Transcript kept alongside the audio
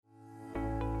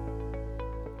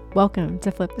Welcome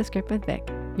to Flip the Script with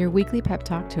Vic, your weekly pep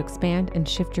talk to expand and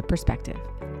shift your perspective.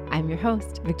 I'm your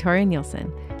host, Victoria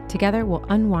Nielsen. Together, we'll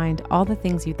unwind all the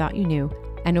things you thought you knew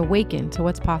and awaken to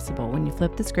what's possible when you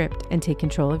flip the script and take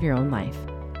control of your own life.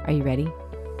 Are you ready?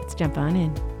 Let's jump on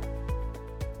in.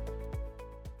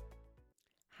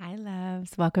 Hi,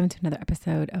 loves. Welcome to another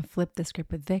episode of Flip the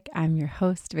Script with Vic. I'm your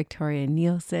host, Victoria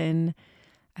Nielsen.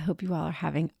 I hope you all are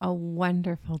having a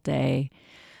wonderful day.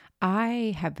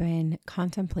 I have been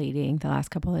contemplating the last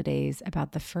couple of days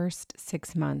about the first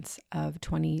 6 months of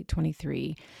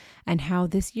 2023 and how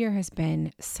this year has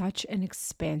been such an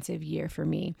expansive year for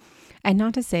me. And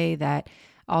not to say that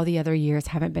all the other years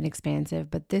haven't been expansive,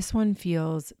 but this one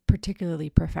feels particularly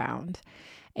profound.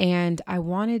 And I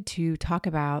wanted to talk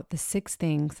about the 6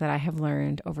 things that I have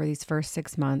learned over these first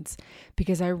 6 months,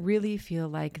 because I really feel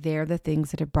like they're the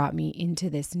things that have brought me into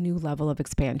this new level of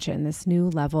expansion, this new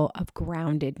level of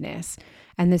groundedness,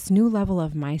 and this new level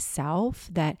of myself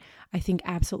that I think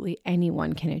absolutely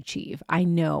anyone can achieve. I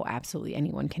know absolutely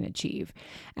anyone can achieve.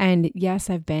 And yes,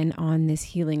 I've been on this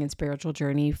healing and spiritual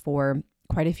journey for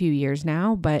quite a few years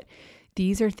now, but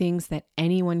these are things that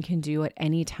anyone can do at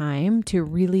any time to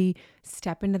really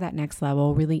step into that next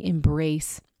level, really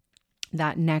embrace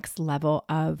that next level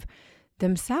of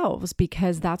themselves,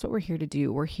 because that's what we're here to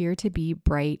do. We're here to be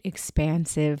bright,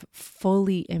 expansive,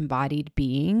 fully embodied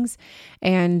beings.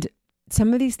 And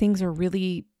some of these things are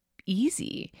really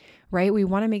easy, right? We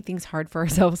want to make things hard for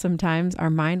ourselves sometimes. Our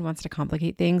mind wants to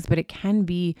complicate things, but it can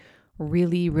be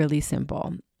really, really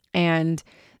simple. And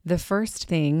the first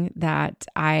thing that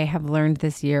I have learned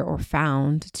this year, or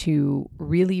found to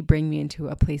really bring me into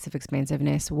a place of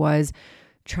expansiveness, was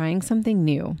trying something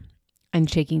new and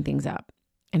shaking things up.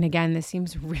 And again, this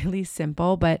seems really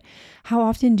simple, but how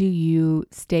often do you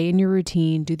stay in your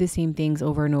routine, do the same things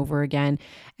over and over again,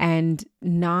 and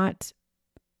not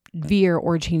veer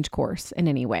or change course in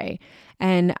any way?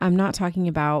 And I'm not talking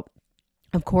about,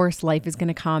 of course, life is going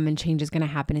to come and change is going to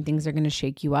happen and things are going to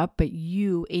shake you up. But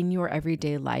you, in your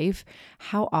everyday life,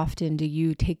 how often do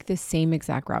you take the same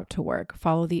exact route to work,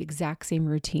 follow the exact same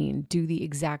routine, do the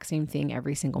exact same thing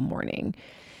every single morning?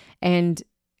 And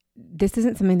this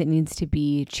isn't something that needs to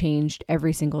be changed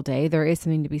every single day. There is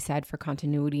something to be said for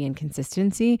continuity and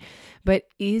consistency. But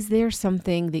is there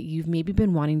something that you've maybe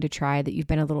been wanting to try that you've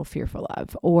been a little fearful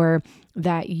of, or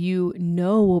that you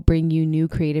know will bring you new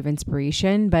creative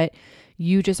inspiration, but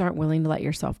you just aren't willing to let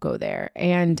yourself go there?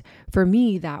 And for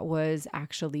me, that was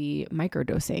actually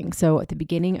microdosing. So at the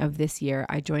beginning of this year,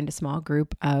 I joined a small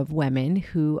group of women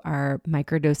who are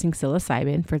microdosing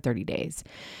psilocybin for 30 days.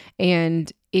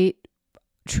 And it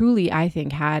truly, I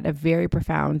think, had a very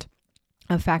profound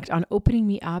effect on opening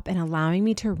me up and allowing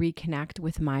me to reconnect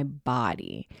with my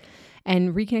body.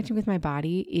 And reconnecting with my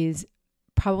body is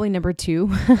probably number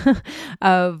 2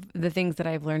 of the things that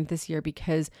I've learned this year,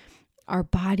 because our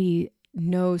body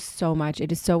knows so much.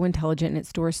 It is so intelligent and it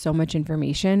stores so much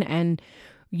information. And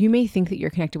you may think that you're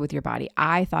connected with your body.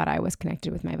 I thought I was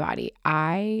connected with my body.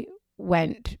 I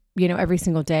went, every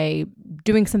single day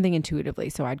doing something intuitively.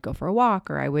 So I'd go for a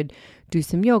walk, or I would do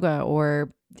some yoga,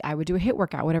 or I would do a HIIT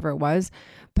workout, whatever it was.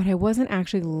 But I wasn't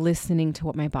actually listening to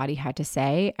what my body had to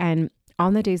say. And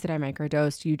on the days that I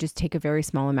microdosed, you just take a very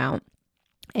small amount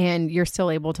and you're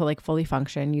still able to fully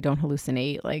function. You don't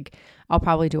hallucinate. I'll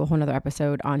probably do a whole nother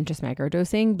episode on just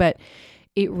microdosing, but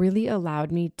it really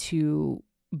allowed me to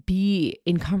be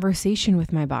in conversation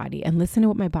with my body and listen to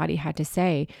what my body had to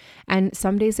say. And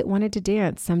some days it wanted to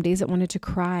dance. Some days it wanted to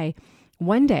cry.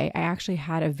 One day I actually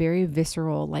had a very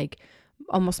visceral,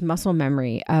 almost muscle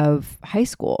memory of high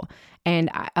school, and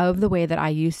of the way that I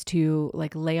used to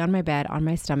lay on my bed on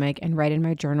my stomach and write in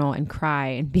my journal and cry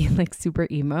and be super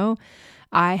emo.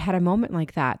 I had a moment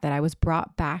like that I was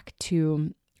brought back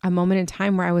to a moment in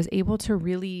time where I was able to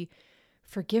really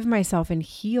forgive myself and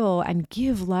heal and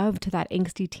give love to that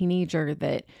angsty teenager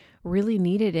that really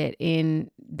needed it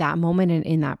in that moment and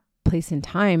in that place in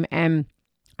time. And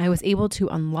I was able to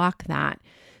unlock that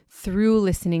through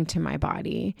listening to my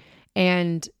body.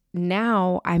 And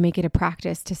now I make it a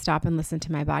practice to stop and listen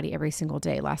to my body every single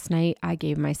day. Last night, I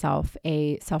gave myself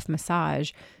a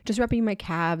self-massage, just rubbing my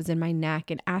calves and my neck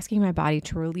and asking my body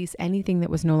to release anything that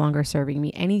was no longer serving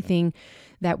me, anything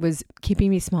that was keeping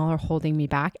me small or holding me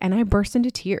back. And I burst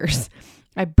into tears.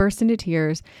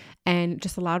 And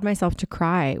just allowed myself to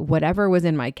cry. Whatever was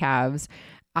in my calves,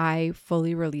 I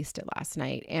fully released it last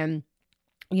night. And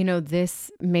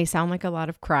this may sound like a lot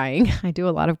of crying. I do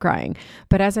a lot of crying.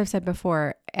 But as I've said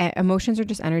before, emotions are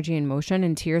just energy in motion,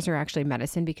 and tears are actually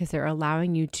medicine, because they're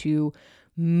allowing you to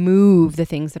move the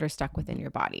things that are stuck within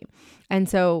your body. And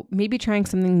so maybe trying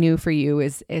something new for you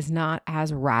is not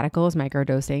as radical as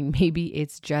microdosing. Maybe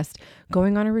it's just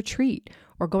going on a retreat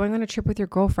or going on a trip with your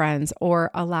girlfriends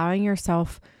or allowing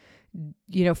yourself,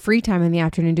 free time in the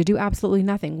afternoon to do absolutely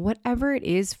nothing. Whatever it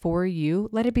is for you,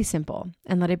 let it be simple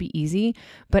and let it be easy,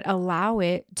 but allow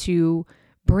it to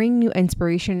bring new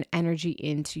inspiration, energy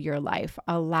into your life.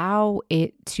 Allow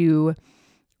it to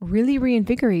really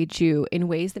reinvigorate you in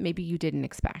ways that maybe you didn't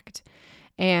expect.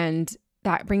 And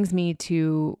that brings me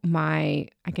to my,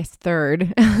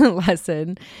 third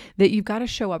lesson, that you've got to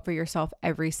show up for yourself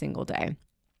every single day.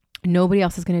 Nobody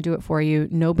else is going to do it for you.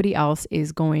 Nobody else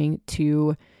is going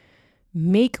to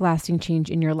make lasting change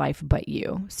in your life but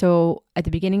you. So at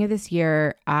the beginning of this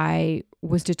year, I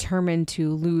was determined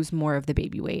to lose more of the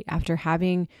baby weight. After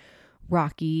having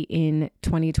Rocky in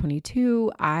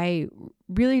 2022, I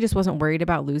really just wasn't worried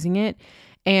about losing it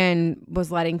and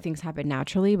was letting things happen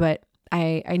naturally. But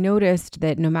I noticed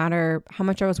that no matter how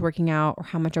much I was working out or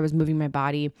how much I was moving my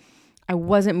body, I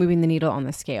wasn't moving the needle on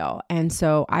the scale. And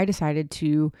so I decided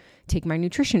to take my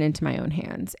nutrition into my own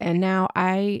hands. And now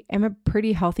I am a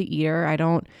pretty healthy eater. I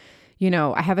don't,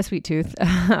 I have a sweet tooth.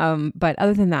 But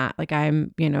other than that,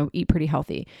 I'm, eat pretty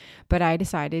healthy. But I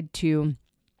decided to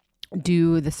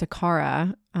do the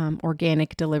Sakara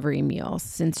organic delivery meals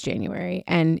since January.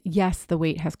 And yes, the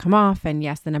weight has come off, and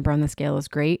yes, the number on the scale is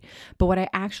great. But what I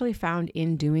actually found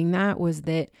in doing that was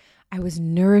that I was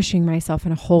nourishing myself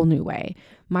in a whole new way.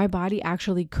 My body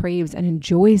actually craves and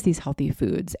enjoys these healthy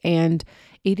foods, and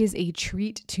it is a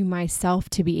treat to myself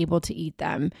to be able to eat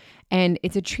them. And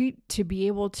it's a treat to be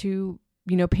able to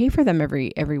pay for them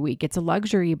every week. It's a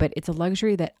luxury, but it's a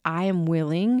luxury that I am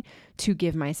willing to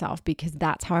give myself because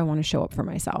that's how I want to show up for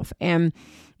myself. And,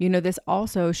 this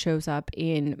also shows up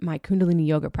in my Kundalini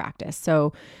yoga practice.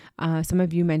 So some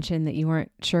of you mentioned that you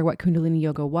weren't sure what Kundalini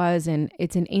yoga was, and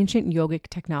it's an ancient yogic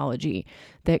technology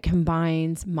that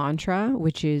combines mantra,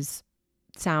 which is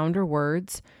sound or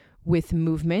words, with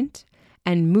movement,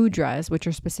 and mudras, which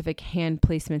are specific hand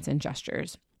placements and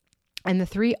gestures. And the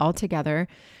three altogether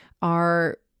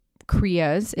are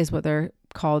kriyas, is what they're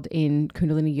called in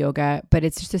Kundalini yoga, but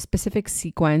it's just a specific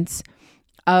sequence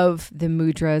of the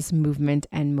mudras, movement,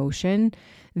 and motion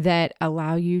that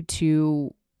allow you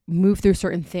to move through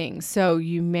certain things. So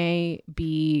you may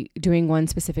be doing one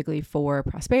specifically for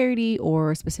prosperity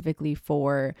or specifically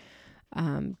for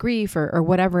grief or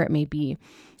whatever it may be,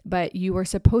 but you are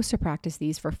supposed to practice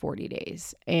these for 40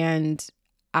 days. And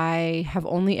I have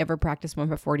only ever practiced one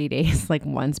for 40 days,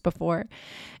 once before.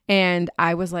 And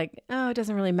I was like, oh, it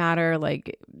doesn't really matter.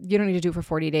 You don't need to do it for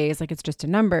 40 days. It's just a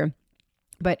number.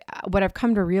 But what I've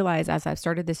come to realize as I've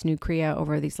started this new Kriya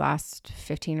over these last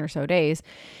 15 or so days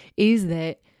is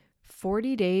that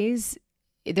 40 days,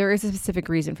 there is a specific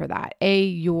reason for that.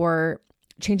 You're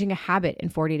changing a habit in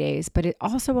 40 days, but it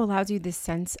also allows you this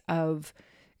sense of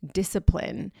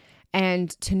discipline and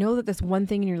to know that this one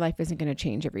thing in your life isn't going to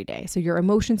change every day. So your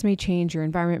emotions may change, your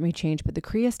environment may change, but the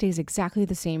Kriya stays exactly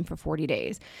the same for 40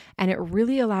 days. And it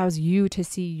really allows you to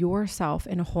see yourself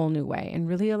in a whole new way and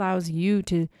really allows you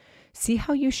to see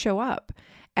how you show up.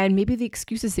 And maybe the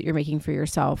excuses that you're making for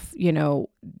yourself,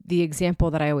 the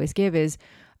example that I always give is,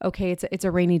 okay, it's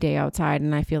a rainy day outside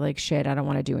and I feel like shit, I don't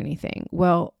want to do anything.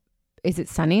 Well, is it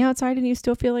sunny outside and you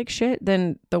still feel like shit?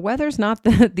 Then the weather's not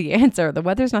the answer. The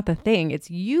weather's not the thing. It's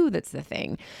you that's the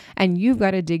thing. And you've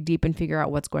got to dig deep and figure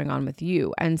out what's going on with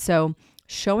you. And so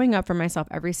showing up for myself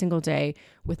every single day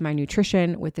with my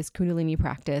nutrition, with this Kundalini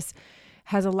practice,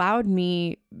 has allowed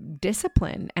me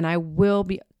discipline. And I will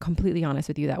be completely honest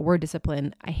with you, that word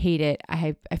discipline, I hate it.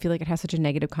 I feel like it has such a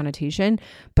negative connotation,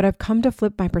 but I've come to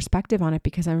flip my perspective on it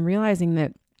because I'm realizing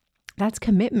that that's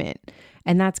commitment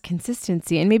and that's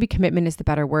consistency. And maybe commitment is the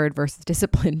better word versus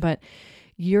discipline, but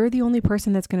you're the only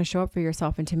person that's going to show up for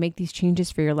yourself and to make these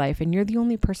changes for your life. And you're the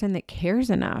only person that cares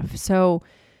enough. So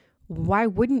why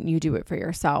wouldn't you do it for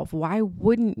yourself? Why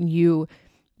wouldn't you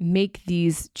make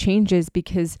these changes?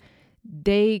 Because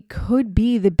they could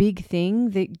be the big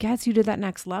thing that gets you to that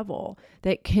next level,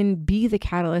 that can be the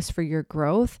catalyst for your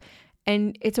growth.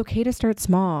 And it's okay to start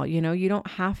small. You don't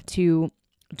have to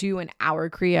do an hour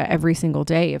Kriya every single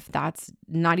day if that's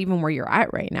not even where you're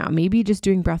at right now. Maybe just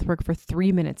doing breath work for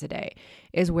 3 minutes a day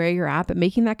is where you're at, but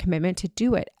making that commitment to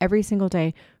do it every single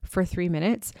day for 3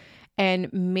 minutes and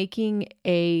making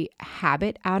a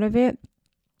habit out of it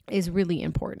is really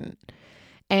important.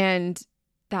 And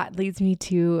that leads me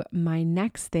to my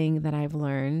next thing that I've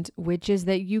learned, which is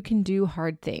that you can do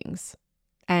hard things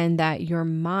and that your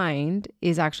mind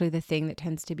is actually the thing that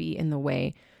tends to be in the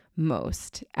way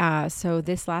most. So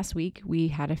this last week we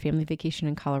had a family vacation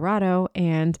in Colorado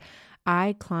and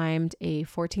I climbed a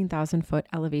 14,000 foot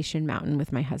elevation mountain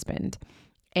with my husband.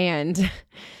 And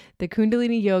the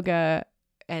Kundalini yoga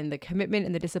and the commitment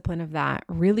and the discipline of that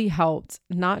really helped,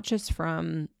 not just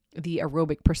from the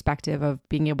aerobic perspective of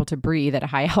being able to breathe at a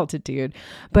high altitude,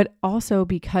 but also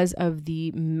because of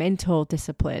the mental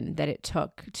discipline that it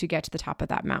took to get to the top of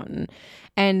that mountain.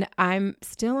 And I'm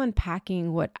still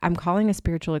unpacking what I'm calling a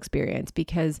spiritual experience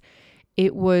because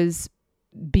it was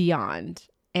beyond.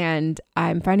 And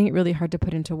I'm finding it really hard to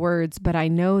put into words, but I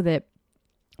know that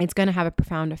it's going to have a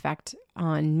profound effect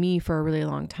on me for a really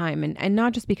long time. And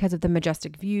not just because of the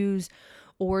majestic views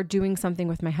or doing something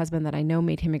with my husband that I know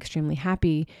made him extremely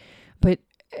happy, but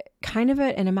kind of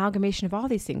an amalgamation of all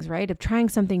these things, right? Of trying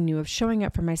something new, of showing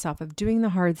up for myself, of doing the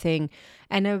hard thing,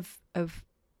 and of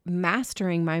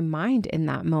mastering my mind in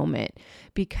that moment.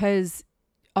 Because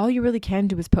all you really can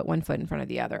do is put one foot in front of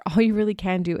the other. All you really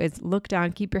can do is look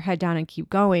down, keep your head down, and keep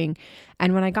going.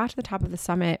 And when I got to the top of the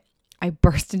summit, I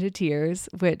burst into tears,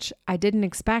 which I didn't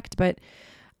expect, but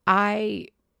I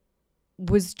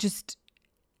was just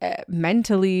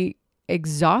mentally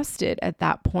exhausted at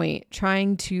that point,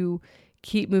 trying to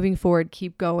keep moving forward,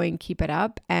 keep going, keep it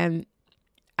up. And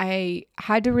I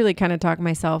had to really kind of talk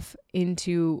myself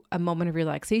into a moment of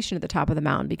relaxation at the top of the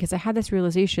mountain, because I had this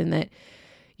realization that,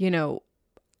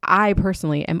 I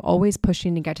personally am always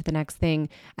pushing to get to the next thing,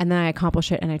 and then I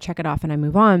accomplish it and I check it off and I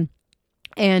move on.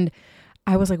 And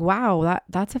I was like, wow,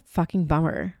 that's a fucking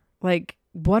bummer. Like,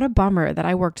 what a bummer that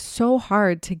I worked so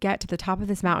hard to get to the top of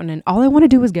this mountain and all I want to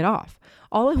do is get off.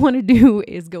 All I want to do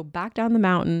is go back down the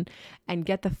mountain and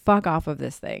get the fuck off of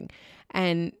this thing.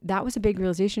 And that was a big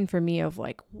realization for me of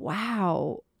like,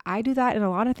 wow, I do that in a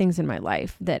lot of things in my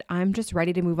life, that I'm just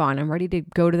ready to move on. I'm ready to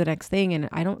go to the next thing. And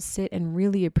I don't sit and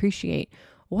really appreciate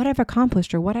what I've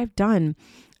accomplished or what I've done.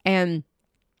 And,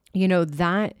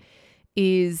 that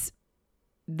is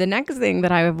the next thing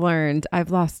that I've learned.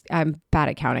 I'm bad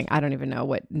at counting. I don't even know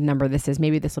what number this is.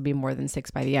 Maybe this will be more than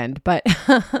 6 by the end, but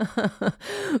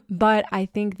I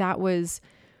think that was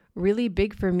really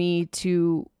big for me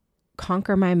to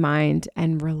conquer my mind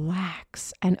and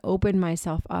relax and open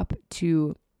myself up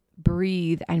to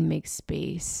breathe and make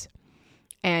space.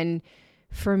 And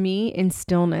for me, in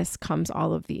stillness comes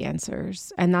all of the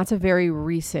answers. And that's a very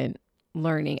recent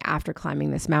learning after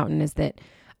climbing this mountain, is that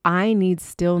I need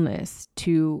stillness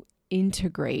to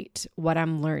integrate what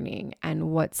I'm learning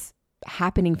and what's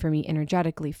happening for me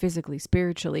energetically, physically,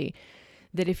 spiritually.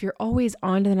 That if you're always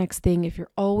on to the next thing, if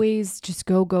you're always just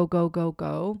go, go, go, go,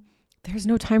 go, there's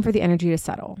no time for the energy to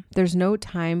settle. There's no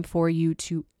time for you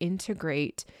to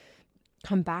integrate,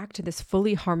 come back to this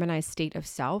fully harmonized state of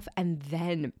self, and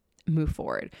then move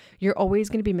forward. You're always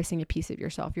going to be missing a piece of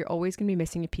yourself. You're always going to be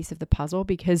missing a piece of the puzzle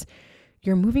because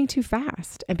you're moving too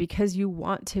fast and because you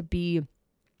want to be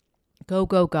go,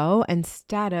 go, go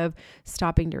instead of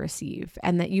stopping to receive.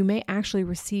 And that you may actually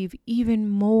receive even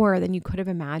more than you could have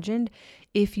imagined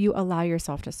if you allow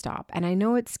yourself to stop. And I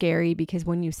know it's scary because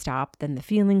when you stop, then the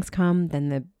feelings come,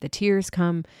 then the tears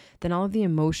come, then all of the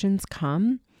emotions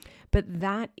come. But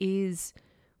that is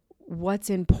what's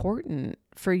important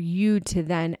for you to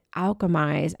then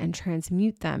alchemize and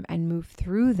transmute them and move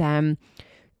through them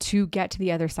to get to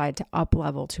the other side, to up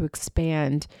level, to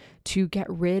expand, to get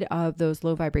rid of those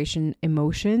low vibration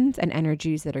emotions and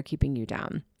energies that are keeping you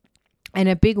down. And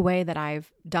a big way that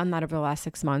I've done that over the last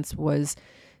 6 months was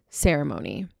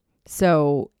ceremony.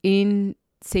 So in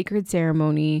sacred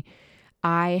ceremony,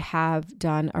 I have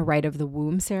done a rite of the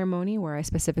womb ceremony where I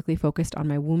specifically focused on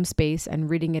my womb space and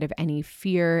ridding it of any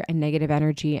fear and negative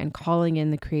energy and calling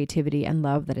in the creativity and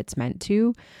love that it's meant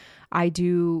to. I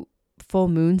do full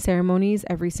moon ceremonies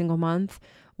every single month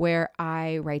where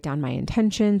I write down my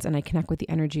intentions and I connect with the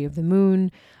energy of the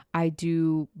moon. I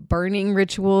do burning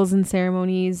rituals and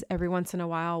ceremonies every once in a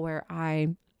while where I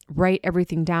write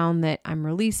everything down that I'm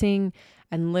releasing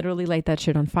and literally light that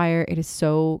shit on fire. It is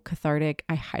so cathartic.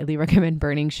 I highly recommend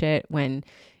burning shit when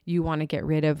you want to get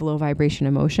rid of low vibration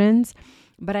emotions.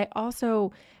 But I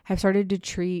also have started to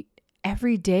treat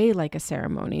every day like a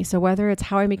ceremony. So whether it's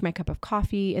how I make my cup of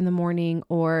coffee in the morning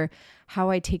or how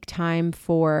I take time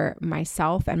for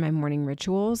myself and my morning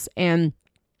rituals. And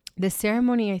the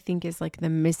ceremony, I think, is like the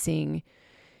missing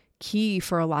key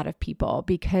for a lot of people,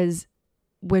 because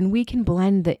when we can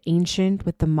blend the ancient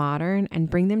with the modern and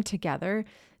bring them together,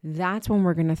 that's when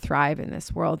we're going to thrive in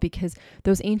this world, because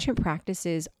those ancient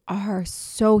practices are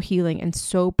so healing and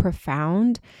so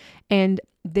profound, and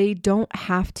they don't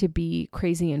have to be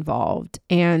crazy involved.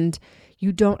 And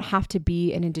you don't have to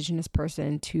be an Indigenous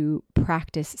person to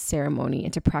practice ceremony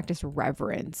and to practice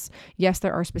reverence. Yes,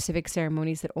 there are specific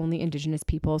ceremonies that only Indigenous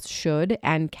peoples should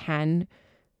and can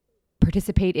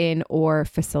participate in or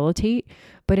facilitate,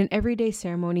 but an everyday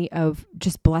ceremony of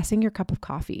just blessing your cup of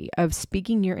coffee, of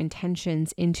speaking your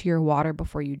intentions into your water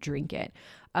before you drink it,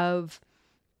 of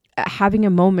having a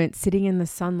moment sitting in the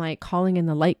sunlight, calling in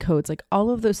the light codes. Like all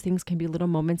of those things can be little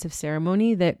moments of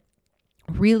ceremony that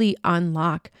really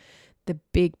unlock the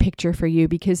big picture for you,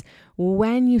 because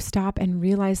when you stop and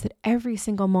realize that every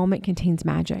single moment contains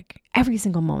magic, every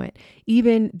single moment,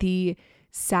 even the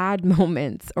sad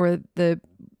moments or the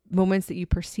moments that you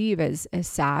perceive as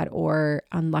sad or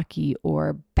unlucky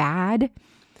or bad,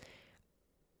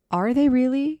 are they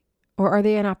really, or are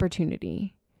they an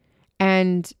opportunity?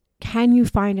 And can you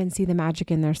find and see the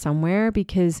magic in there somewhere?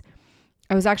 Because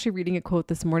I was actually reading a quote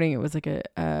this morning. It was like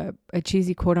a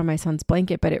cheesy quote on my son's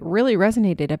blanket, but it really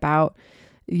resonated about,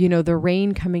 the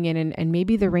rain coming in, and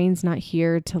maybe the rain's not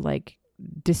here to like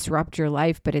disrupt your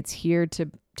life, but it's here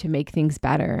to make things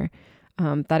better.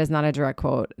 That is not a direct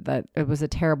quote. That it was a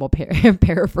terrible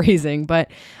paraphrasing,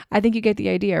 but I think you get the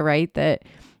idea, right? That,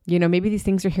 maybe these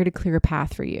things are here to clear a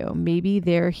path for you. Maybe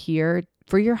they're here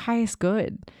for your highest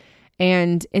good.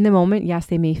 And in the moment, yes,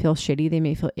 they may feel shitty. They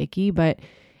may feel icky, but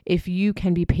if you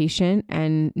can be patient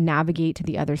and navigate to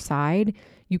the other side,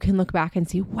 you can look back and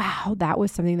see, wow, that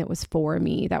was something that was for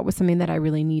me. That was something that I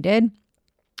really needed.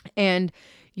 And,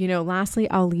 lastly,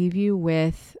 I'll leave you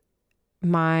with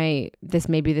this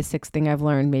may be the sixth thing I've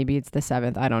learned. Maybe it's the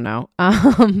seventh. I don't know.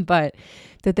 But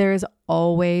that there is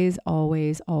always,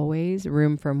 always, always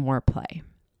room for more play.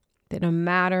 That no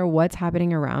matter what's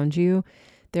happening around you,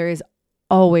 there is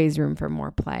always room for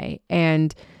more play.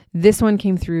 And this one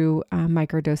came through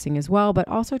microdosing as well, but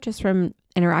also just from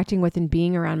interacting with and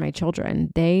being around my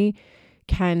children. They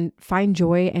can find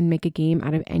joy and make a game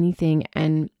out of anything.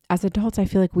 And as adults, I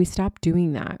feel like we stop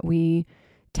doing that. We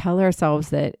tell ourselves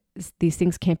that these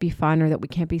things can't be fun, or that we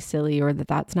can't be silly, or that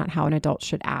that's not how an adult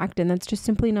should act. And that's just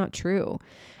simply not true.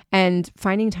 And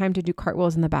finding time to do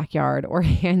cartwheels in the backyard, or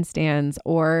handstands,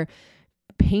 or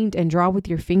paint and draw with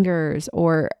your fingers,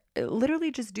 or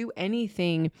literally just do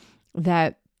anything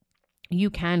that you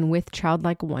can with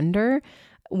childlike wonder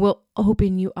will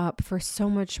open you up for so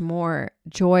much more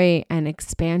joy and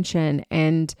expansion.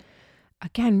 And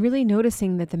again, really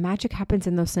noticing that the magic happens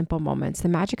in those simple moments. The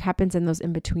magic happens in those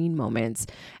in-between moments.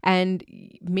 And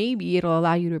maybe it'll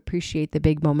allow you to appreciate the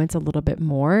big moments a little bit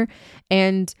more.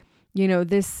 And,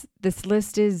 this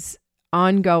list is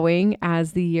ongoing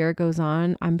as the year goes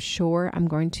on. I'm sure I'm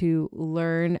going to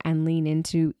learn and lean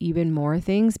into even more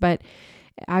things, but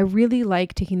I really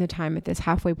like taking the time at this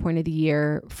halfway point of the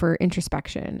year for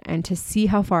introspection and to see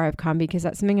how far I've come, because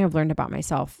that's something I've learned about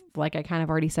myself. Like I kind of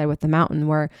already said with the mountain,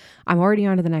 where I'm already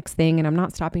on to the next thing and I'm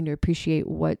not stopping to appreciate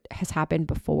what has happened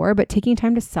before, but taking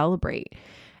time to celebrate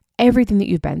everything that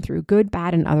you've been through, good,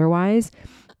 bad, and otherwise,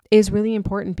 is really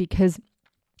important, because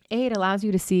it allows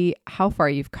you to see how far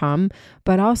you've come,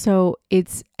 but also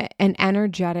it's an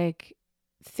energetic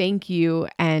thank you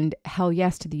and hell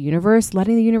yes to the universe,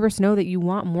 letting the universe know that you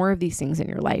want more of these things in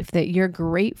your life, that you're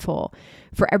grateful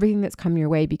for everything that's come your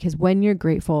way, because when you're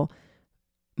grateful,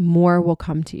 more will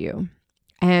come to you.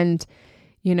 And,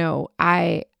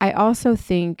 I also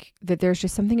think that there's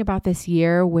just something about this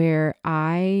year where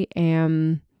I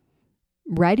am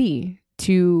ready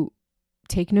to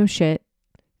take no shit,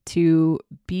 to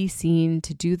be seen,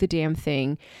 to do the damn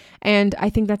thing. And I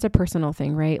think that's a personal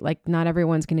thing, right? Like not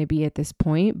everyone's going to be at this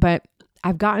point, but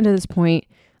I've gotten to this point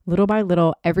little by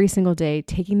little, every single day,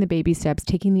 taking the baby steps,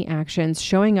 taking the actions,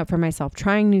 showing up for myself,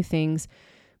 trying new things,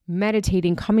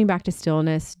 meditating, coming back to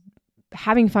stillness,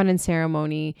 having fun in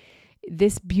ceremony.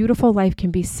 This beautiful life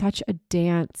can be such a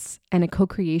dance and a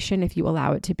co-creation if you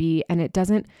allow it to be. And it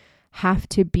doesn't have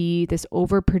to be this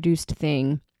overproduced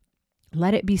thing.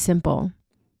 Let it be simple.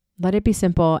 Let it be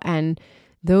simple. And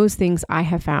those things I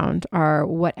have found are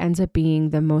what ends up being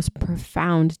the most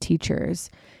profound teachers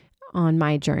on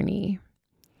my journey.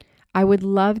 I would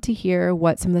love to hear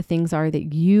what some of the things are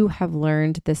that you have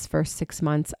learned this first 6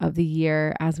 months of the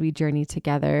year as we journey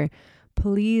together.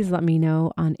 Please let me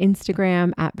know on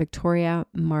Instagram at Victoria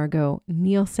Margot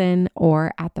Nielsen,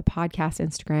 or at the podcast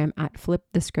Instagram at Flip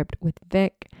the Script with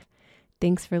Vic.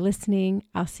 Thanks for listening.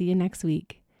 I'll see you next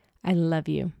week. I love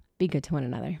you. Be good to one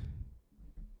another.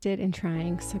 In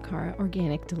trying Sakara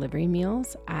organic delivery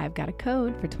meals, I've got a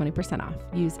code for 20% off.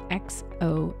 Use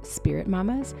XO Spirit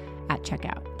Mamas at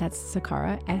checkout. That's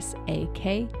Sakara,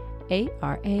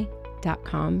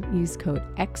 SAKARA.com. Use code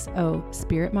XO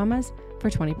Spirit Mamas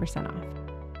for 20% off.